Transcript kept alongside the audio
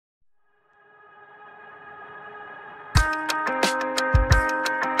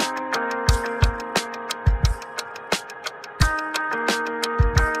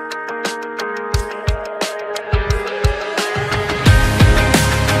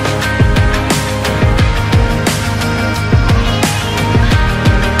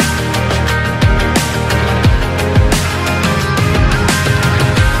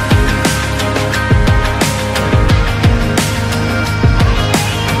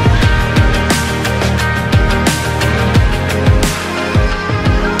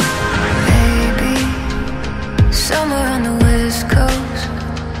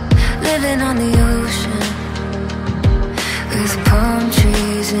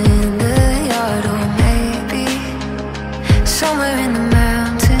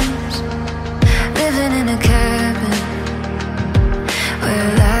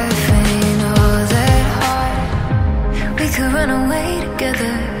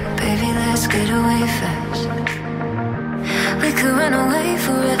get away fast. We could run away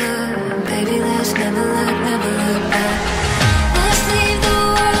forever. Baby, let's never look back. Let's leave the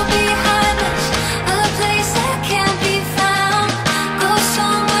world behind us, a place that can't be found. Go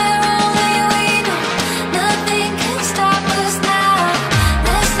somewhere only we know, nothing can stop us now.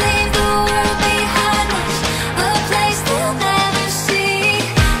 Let's leave the world behind us, a place they'll never see.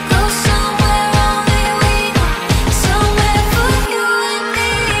 Go somewhere only we know, somewhere for you and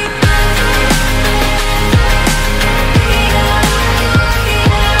me.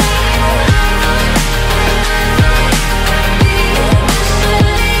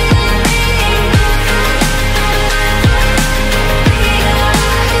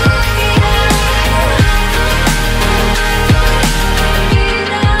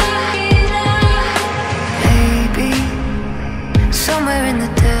 Maybe somewhere in the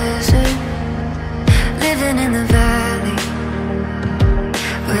desert, living in the valley,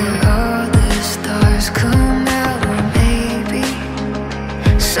 where all the stars come out. Or maybe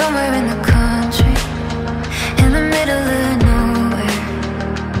somewhere in the country, in the middle of nowhere,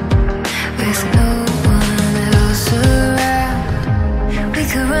 with no one else around. We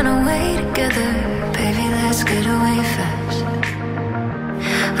could run away together, baby, let's get away fast.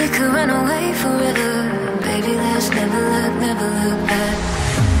 We could run away forever, baby, let's never look back.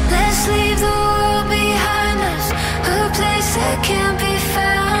 Let's leave the world behind us, a place that can't be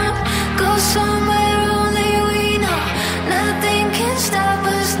found. Go somewhere only we know, nothing can stop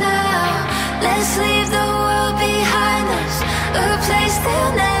us now. Let's leave the world behind us, a place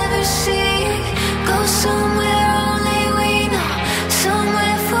they'll never see. Go somewhere only we know,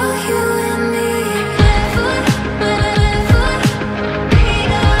 somewhere for you and me.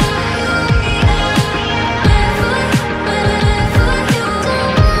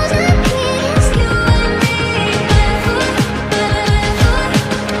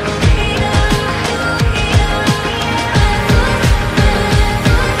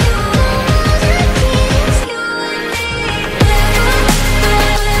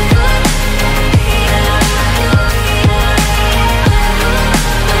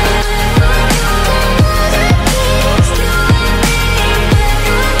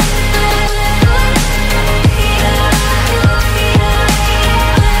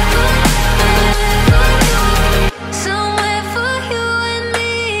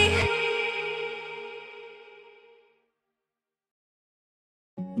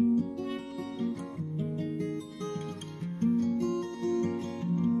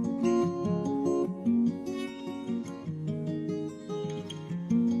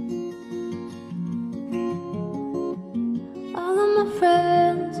 All of my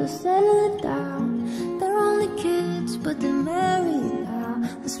friends are settling down. They're only kids, but they're married now.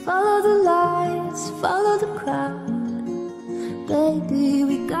 Let's follow the lights, follow the crowd. Baby,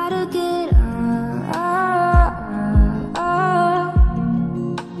 we gotta get out.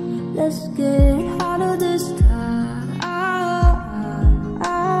 Let's get out of this town.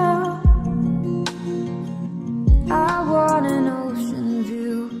 I want an ocean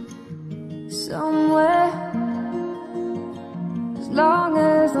view somewhere. As long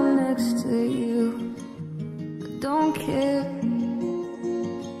as I'm next to you, I don't care.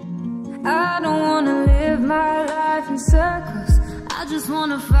 I don't wanna live my life in circles, I just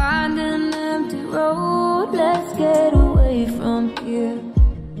wanna find an empty road. Let's get away from here,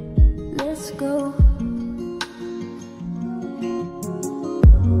 let's go.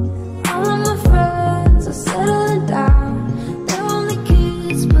 All of my friends are settling down. They're only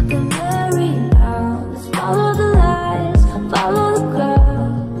kids, but they're married now. Let's follow the lights, follow the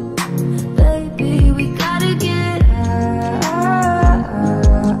crowd. Baby, we gotta get out.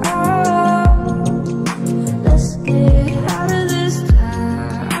 Let's get out of this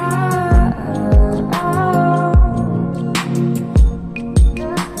town.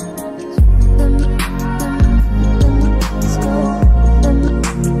 Let's go.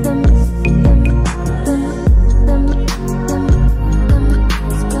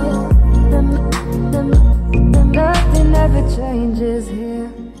 Nothing ever changes here,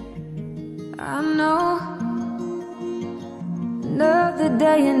 I know. Another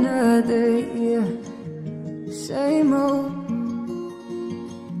day, another year, same old.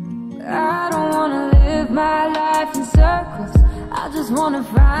 I don't wanna live my life in circles, I just wanna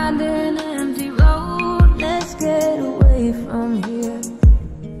find an empty road. Let's get away from here,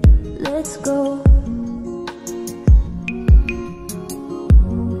 let's go.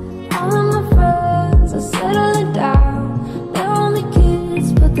 All of my friends are settling down. They're only kids,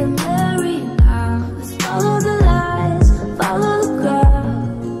 but they're married now. Let's follow the lights, follow the crowd.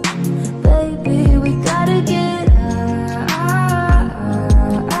 Baby, we gotta get out.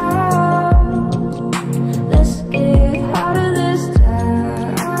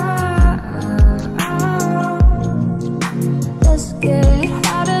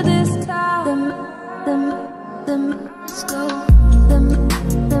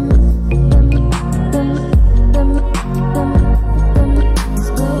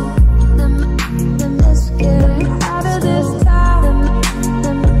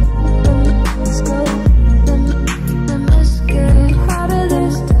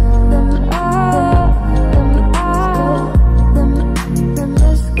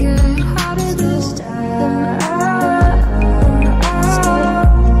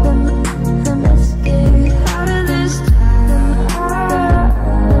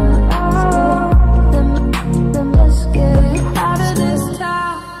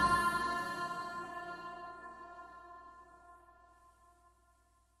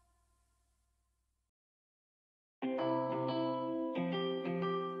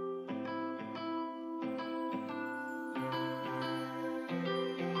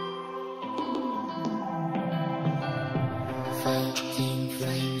 fighting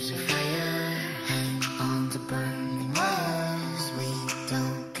flames of fire, hang on to burning wires. We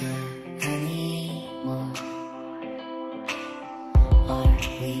don't care anymore. Are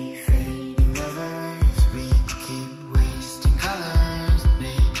we fading lovers? We keep wasting colors.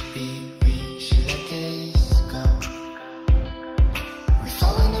 Maybe we should let this go. We're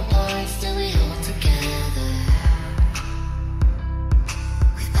falling apart, still we hold together.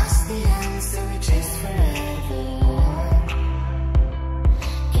 We passed the end, so we chase forever.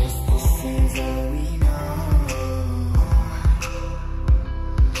 Guess this is all we know.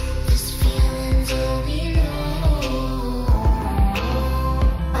 This feeling's all we know.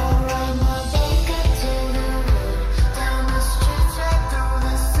 I'll ride my bike up to the road, down the streets, right through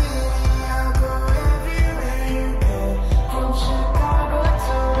the city. I'll go everywhere you go, from Chicago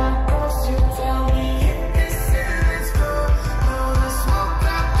to the coast. You tell me hit this and let's go. Blow the smoke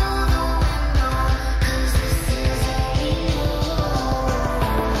right through the window, 'cause this is all we know.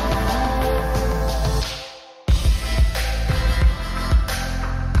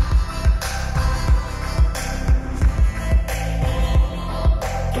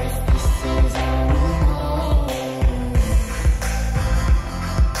 Guess this is all we know.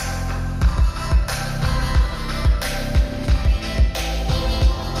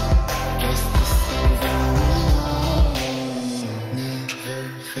 Guess this is all we know. Never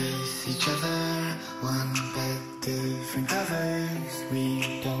face each other, one bed, different covers. We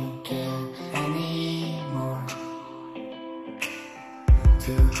don't care anymore.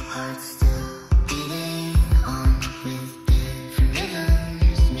 Two hearts still beating on with different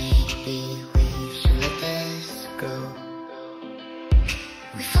rhythms. Maybe we should let this go.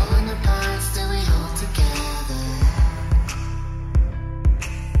 We're falling apart, still we hold together.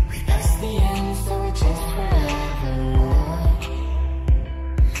 We passed the end, so we chase forever.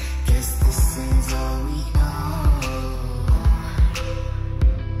 Guess this is all we know.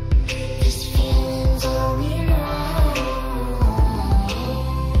 This feeling's all we know.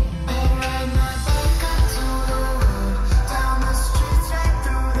 I'll ride my bike up to the road, down the streets, right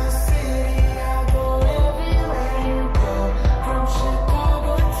through the city. I'll go everywhere you go, from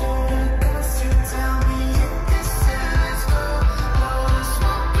Chicago to the coast. You tell me hit this and let's go. Blow the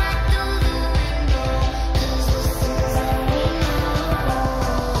smoke right through the window, 'cause this is all we know.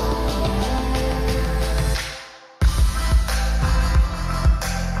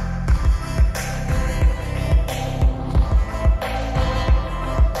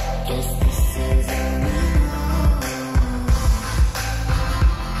 Guess this is all we know.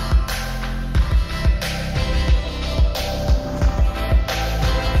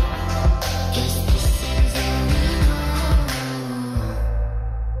 Guess this is all we know.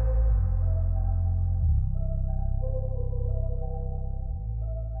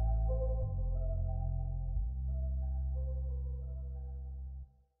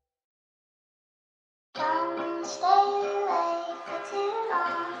 Don't stay awake for too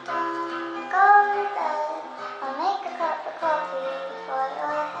long. Don't go to bed. I'll make a cup of coffee for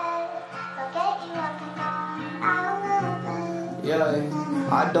your head. I'll get you up and going out of bed. Yeah,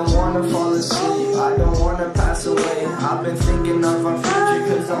 I don't wanna fall asleep, I don't wanna pass away. I've been thinking of our future,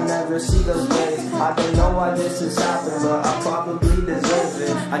 'cause I'll never see those days. I don't know why this has happened, but I probably deserve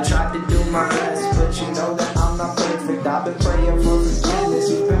it. I tried to do my best, but you know that I'm not perfect. I've been praying for forgiveness,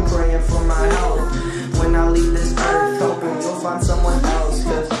 you've been praying for my health. When I leave this earth, hoping you'll find someone else.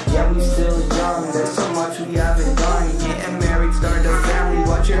 'Cause yeah, we still young, there's so much we haven't done. Getting married, start a family,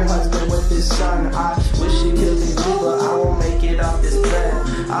 watch your husband with his son. I wish it could be me, but I won't make it off this bed.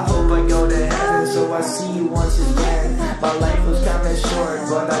 I hope I go to heaven, so I see you once again. My life was kinda short,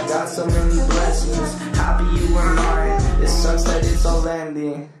 but I got so many blessings. Happy you were mine, it sucks that it's all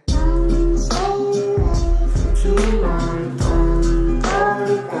ending. For too long, don't go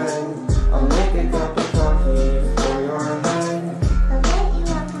to bed. I'll make a cup of coffee for your head. I'll get you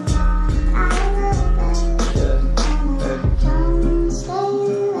up and going out of bed. Yeah, hey. Don't stay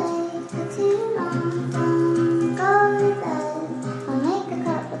awake for too long. Don't go to bed. I'll make a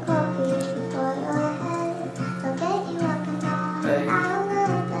cup of coffee for your head. I'll get you up and Hey. going out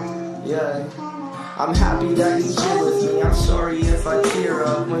of bed. Yeah, I'm happy that you're here with me. I'm sorry if I tear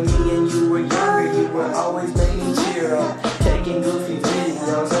up. When me and you were younger, you would always make me cheer up. Taking goofy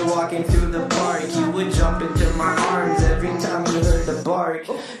videos and walking through the park. You would jump into my arms every time you heard the bark.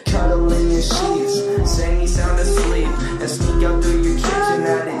 Cuddle in your sheets, sing me sound asleep, and sneak out through your kitchen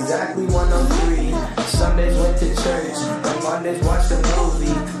at exactly 1:03. Sundays went to church, and Mondays watched a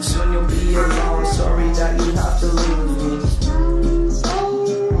movie. Soon you'll be alone, sorry that you have to lose me.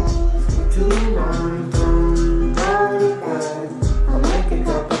 Too long, don't go to bed. I'll make a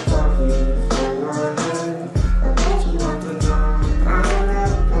cup of coffee for your head. I'll get you up and down.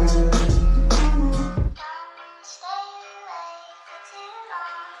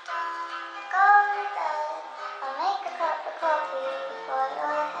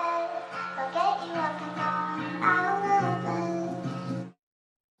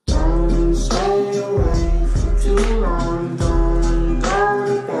 Don't stay awake for too long. Don't go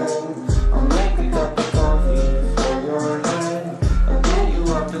to bed. I'll make a cup of coffee for your head. I'll get you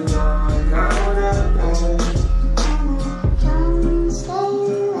up and going out of bed. Don't stay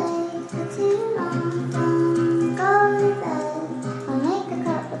awake for too long. Don't go to bed. I'll make a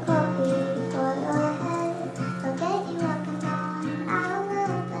cup of coffee for your head. I'll get you up and going out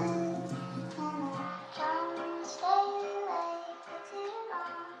of bed. Don't stay awake for too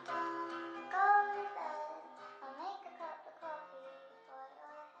long. Don't go to bed. I'll make a cup of coffee for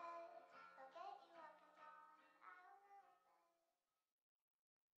your head. I'll get you up and going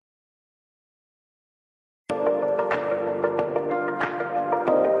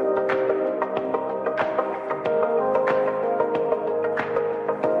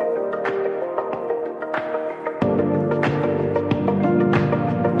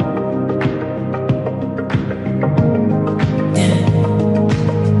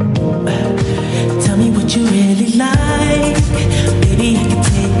Tell me what you really like. Baby, I can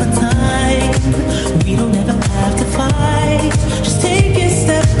take my time. We don't ever have to fight. Just take it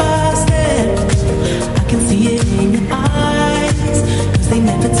step by step. I can see it in your eyes, 'cause they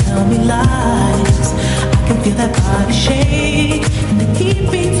never tell me lies. I can feel that body shake and the heat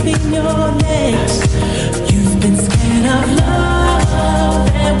between your legs. You've been scared of love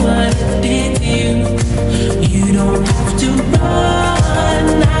and what it did to you. You don't have to run,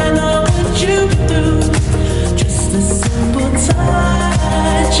 I know what you've been through. Just a simple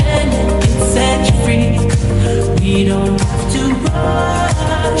touch and it can set you free. We don't have to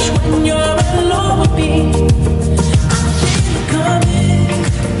rush when you're alone with me. I feel it coming,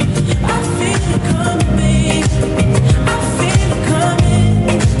 I feel it coming, babe. I feel it coming,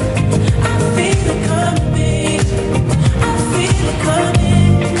 I feel it coming, babe. I feel it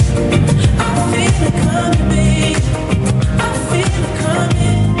coming, I feel it coming, babe. I feel it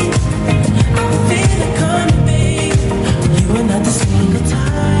coming, I feel it coming, babe. You are not the single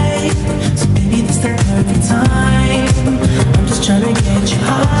type, so baby this the perfect time. I'm just trying to get you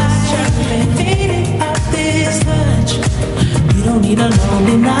high and fading out this touch. You don't need a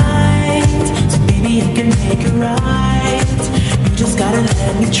lonely night, so baby I can make it right. You just gotta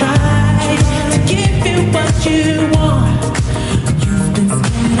let me try to give you what you want. You've been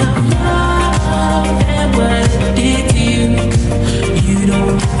scared of love and what it did to you. You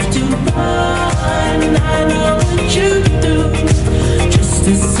don't have to run, I know what you've been through. Just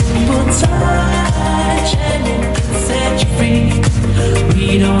a simple touch and it can set you free. We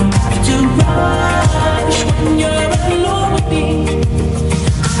don't have to rush when you're alone with me.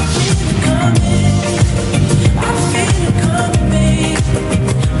 I feel it coming, I feel it coming, babe.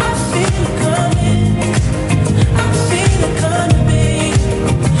 I feel it coming, I feel it coming, babe.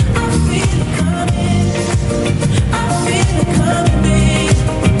 I feel it coming, I feel it coming, babe.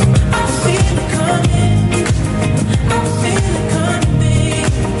 I feel it coming, I feel it coming, babe.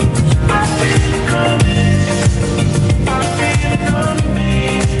 I feel it coming, I feel it coming,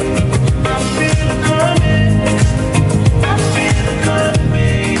 babe. I feel it coming, I feel it coming,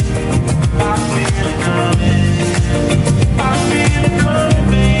 babe. I feel it coming, I feel it coming,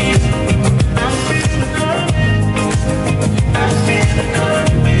 babe. I feel it coming, I feel it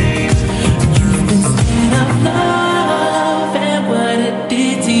coming, babe. You've been scared of love and what it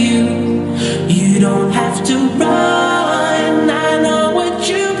did to you. You don't have to run, I know what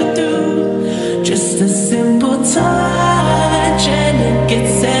you've been through. Just a simple touch and it can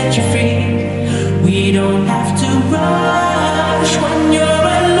set you free. We don't have to rush when you're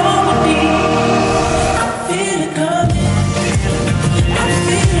alone with me. I feel it coming, I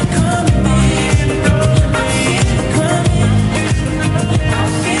feel it coming, babe. I feel it coming, I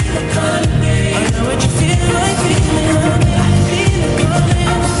feel it coming, babe. I know what you feel like feeling. I feel it coming,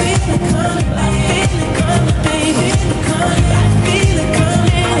 I feel it coming, I feel it coming, baby. I feel it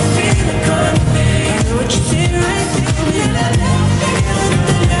coming, I feel it coming, babe. I know what you feel right feeling.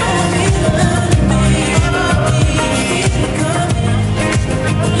 I feel it coming, babe.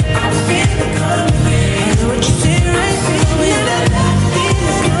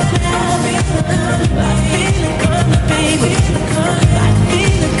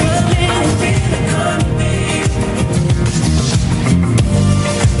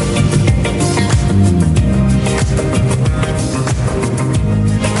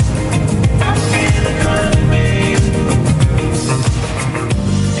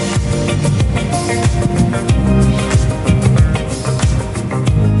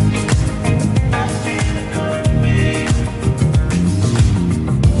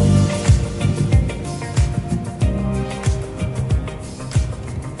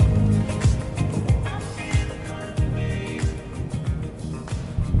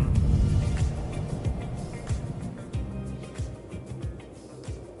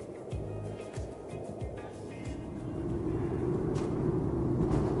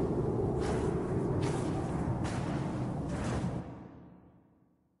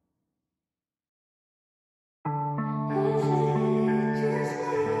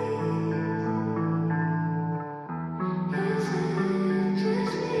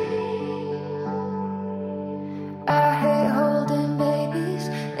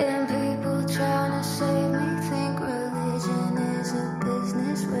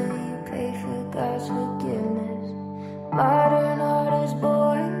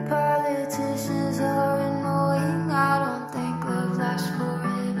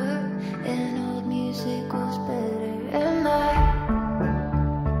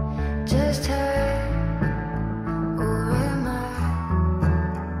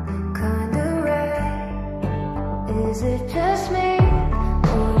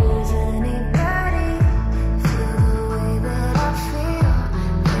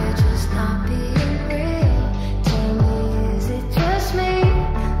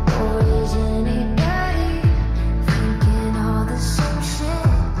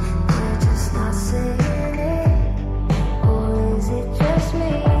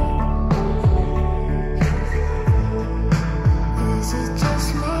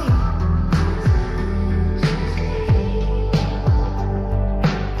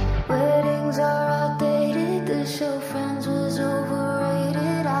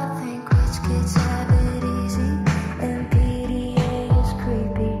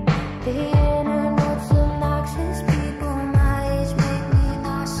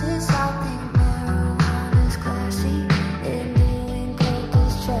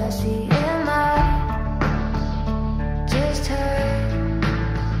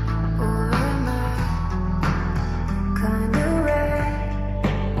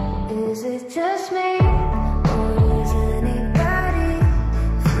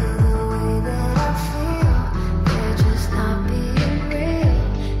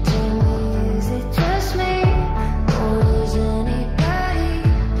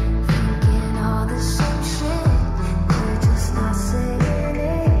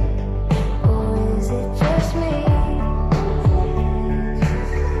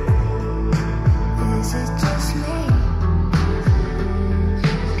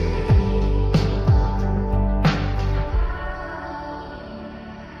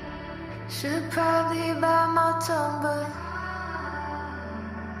 Should probably bite my tongue, but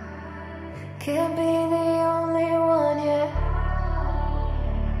can't be the only one yet.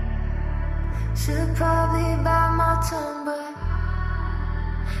 Should probably bite my tongue, but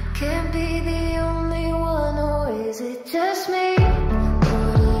can't be the only one. Or is it just me?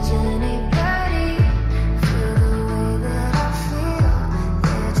 Or does anybody feel the way that I feel?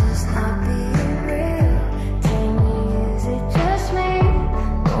 They're just not being real. Tell me, is it just me?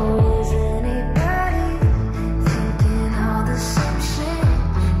 Or is anybody thinking all the same shit?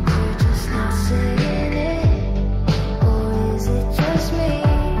 They're just not saying it. Or is it just me?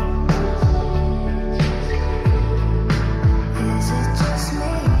 Is it just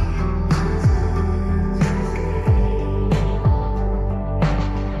me?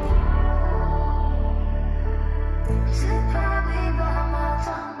 Should probably bite my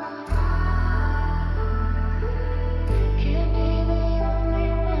tongue. Can't be the only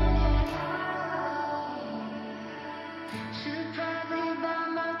one yet. Should probably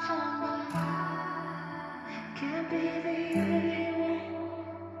bite my tongue. Can't be the only one.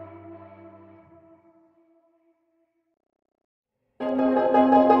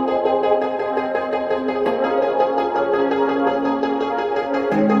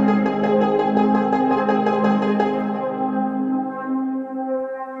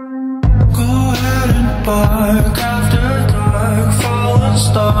 Go ahead and bark after dark, fallen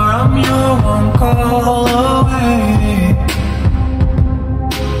star, I'm your one call away.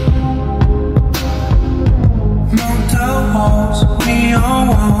 Motel walls, neon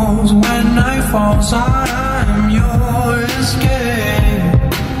walls, when night falls, I am your escape.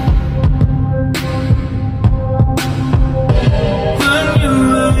 When you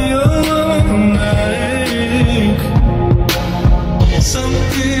lay awake,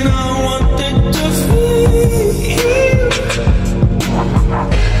 something I wanted to feel.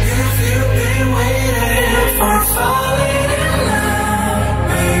 If you've been waiting for falling in love,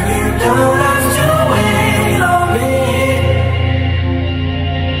 baby, you don't have to wait on me.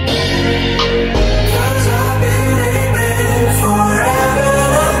 'Cause I've been aiming forever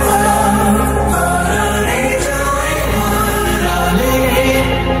above, but an angel ain't what I need.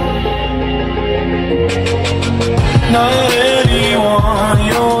 Not anyone,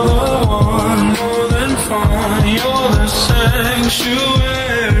 you're the one, more than fun, you're the sanctuary.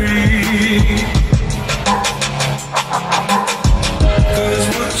 'Cause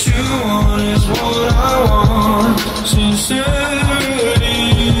what you want is what I want, sincerity.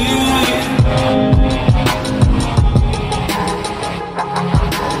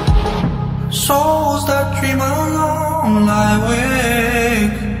 Souls that dream alone lie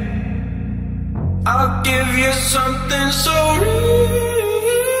awake. I'll give you something so real.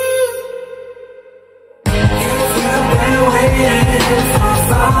 If you've been waiting for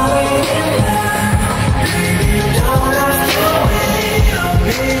falling in love, baby, you don't have to wait on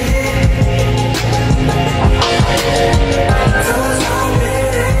me. 'Cause I've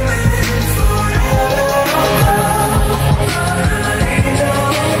been aiming forever above, but an angel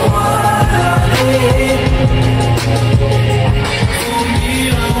ain't what I need. Pull me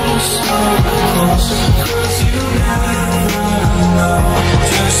so close, 'cause you never know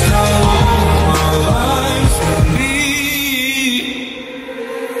just how long our lives will be.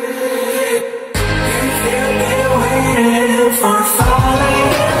 If you've been waiting for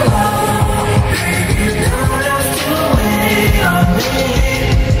falling in love, baby, you don't have to wait on me.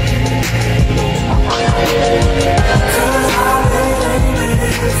 'Cause I've been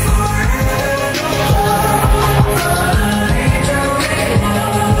aiming forever above, but an angel ain't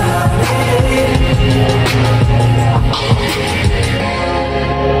what I need.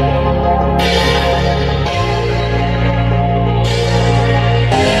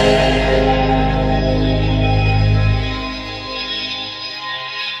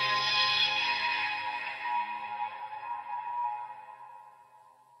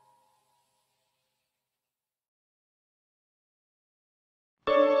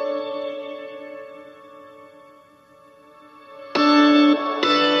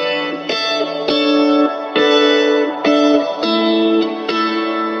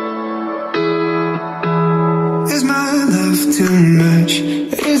 Is my love too much?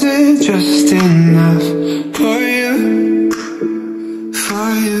 Is it just enough for you? For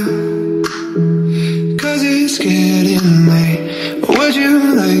you? 'Cause it's getting late. Would you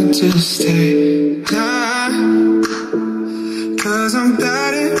like to stay? Nah. 'Cause I'm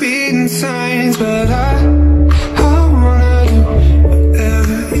bad at reading signs, but I wanna do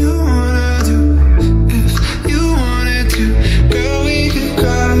whatever you wanna do. If you wanted to, girl, we could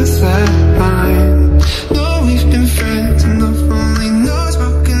cross that line. No, we've been friends enough, only knows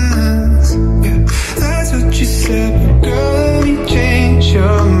broken hands.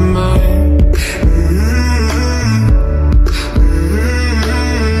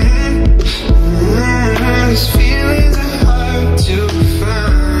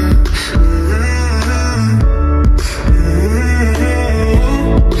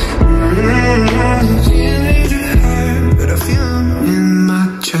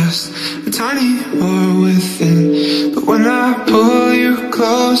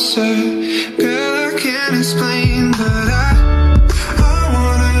 closer. Girl, I can't explain, but I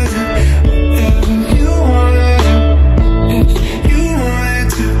wanna do whatever you wanna do. If you wanted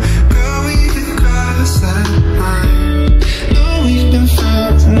to, girl, we could cross that line. No, we've been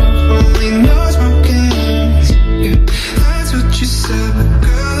friends, enough only knows broken hands. Yeah, that's what you said, but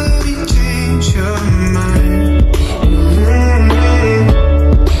girl, let me change your mind.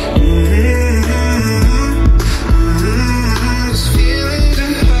 These feelings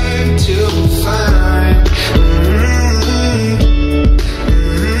are hard to find.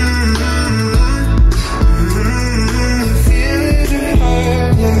 Feelings are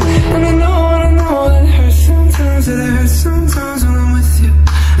hard, yeah. And I know that it hurts sometimes, that it hurts sometimes when I'm with you.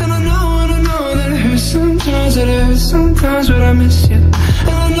 And I know that it hurts sometimes, that it hurts sometimes when I miss you.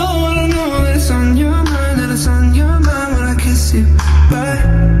 And I know that it's on your mind, that it's on your mind when I kiss you. But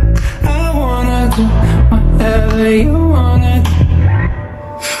I wanna do whatever you wanna do.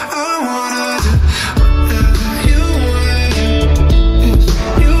 I wanna do whatever you wanna do. If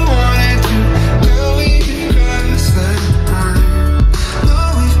you wanted to, girl, we could cross that line. No,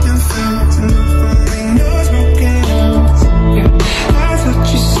 we've been friends, enough only knows broken hands. Yeah, that's what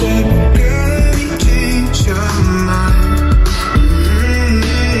you said, but girl, let me change your mind.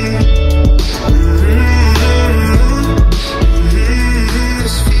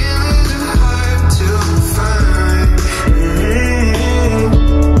 These feelings are hard to find.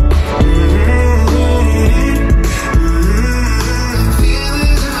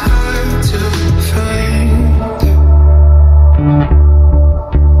 Feelings are hard to find.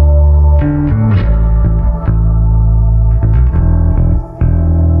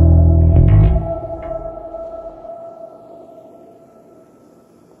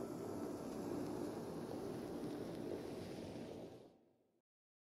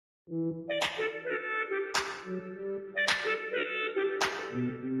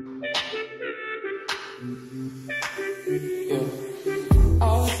 I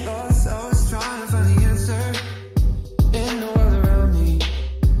was lost, I was trying to find the answer in the world around me.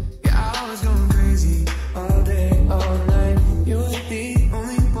 Yeah, I was going crazy all day, all night. You were the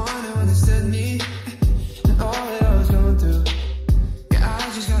only one who understood me and all that I was going through. Yeah,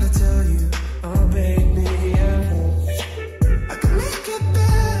 I just gotta tell you, oh baby, yeah, I can make it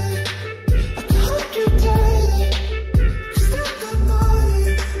better. I can hold you tighter. Stop the body,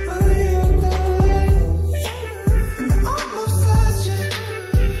 all your night. And I almost lost you,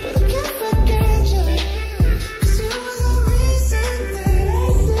 but I can't forget you. 'Cause you were the reason that I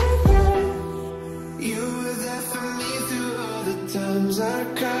survived. You were there for me through all the times I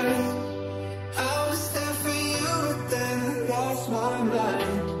cried. I was there for you, but then I lost my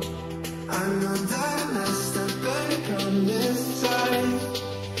mind. I know that I messed up, but I promise time.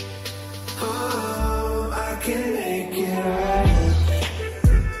 Oh, I can make it right.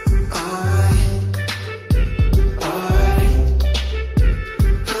 Alright, alright.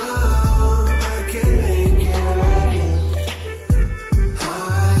 Oh, I can make it right.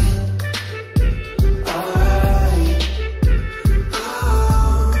 Alright, alright.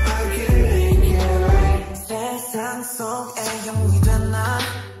 Oh, I can make it right. 세상 속에 영웅이 된 나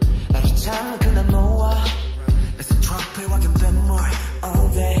나를 찾는 그날 너와 It's a tropic walking bit more all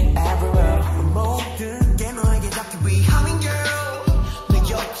day everywhere 모든 게 너에게 닿기 위함인 girl 내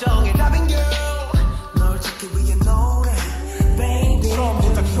요정의 답인 girl 널 찾기 위해 노래 baby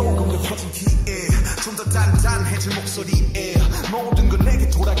처음보다 조금 더 커진 기에 좀 더 단단해진 목소리에 모든 걸 내게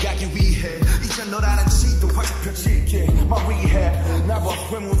돌아가기 위해 이제 너라는 지도 활짝 펼칠게 My rehab 나봐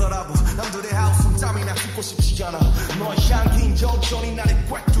왜 못 알아봐 남들의 하우스 땀이나 죽고 싶지 않아 너의 향긴 여전히 나를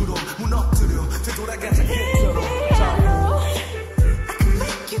꽉 뚫어 무너뜨려 되돌아가자 그대로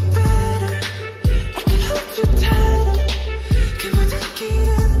make it better I can hold you tighter 그 모든 길은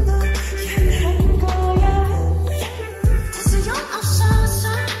너에게 한 거야 다시 없어서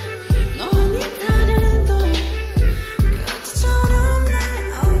너와 네 다른 걸 그때처럼 날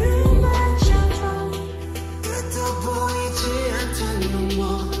어루만져줘 끝도 보이지 않던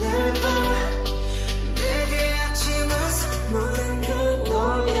영원을 봐 내게 아침에서 모든 걸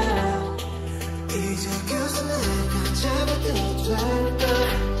너의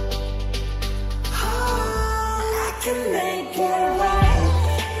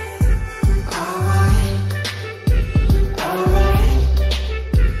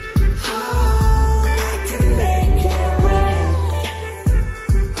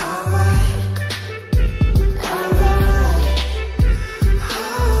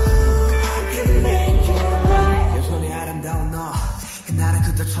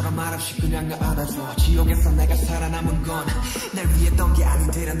그냥 나 안아줘. 지옥에서 내가 살아남은 건 날 위했던 게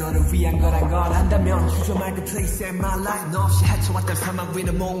아닌데라 너를 위한 거란 걸 안다면 주저말 그 place in my life. 너 없이 헤쳐왔던 사막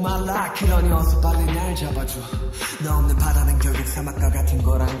위는 목말라. 그러니 어서 빨리 날 잡아줘. 너 없는 바다는 결국 사막과 같은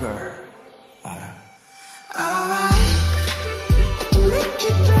거란 걸 알아. Alright, I can make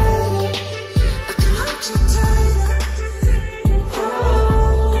it better.